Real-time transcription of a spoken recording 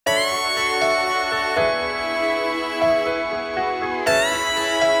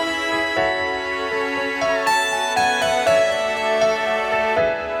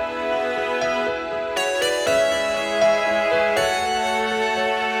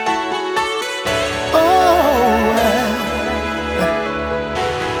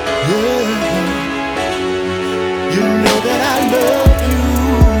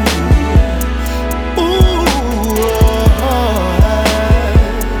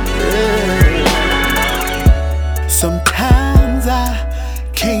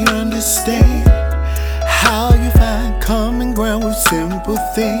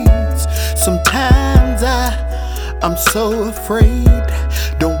I'm so afraid.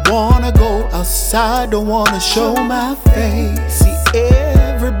 Don't wanna go outside, don't wanna show my face. See,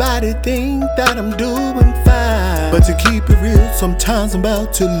 everybody think that I'm doing fine, but to keep it real, sometimes I'm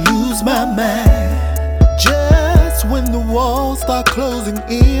about to lose my mind. Just when the walls start closing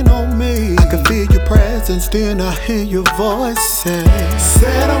in on me, I can feel your presence, then I hear your voice say,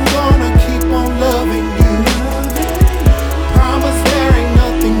 said I'm gonna keep on loving you. Promise there ain't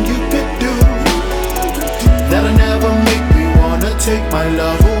nothing you could do that'll never make me wanna take my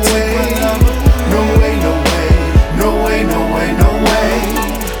love away. No way, no way, no way, no way, no way.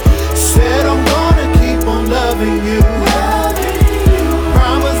 Said I'm gonna keep on loving you.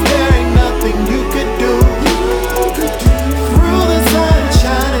 Promise there ain't nothing you could do. Through the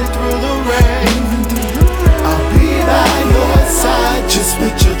sunshine and through the rain, I'll be by your side. Just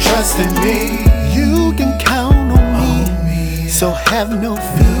put your trust in me. You can count on me, so have no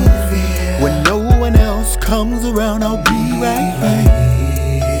fear. When no one else comes around, I'll be right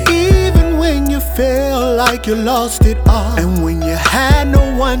here. Even when you feel like you lost it all, and when you had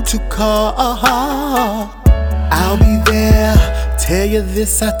no one to call, I'll be there. Tell you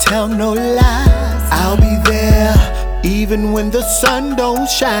this, I tell no lies. I'll be there, even when the sun don't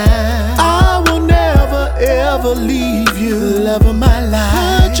shine. I will never ever leave you, love of my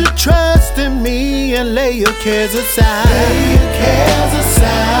life. Put your trust in me and lay your cares aside. Lay your cares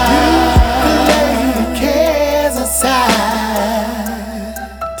aside. Lay your cares aside.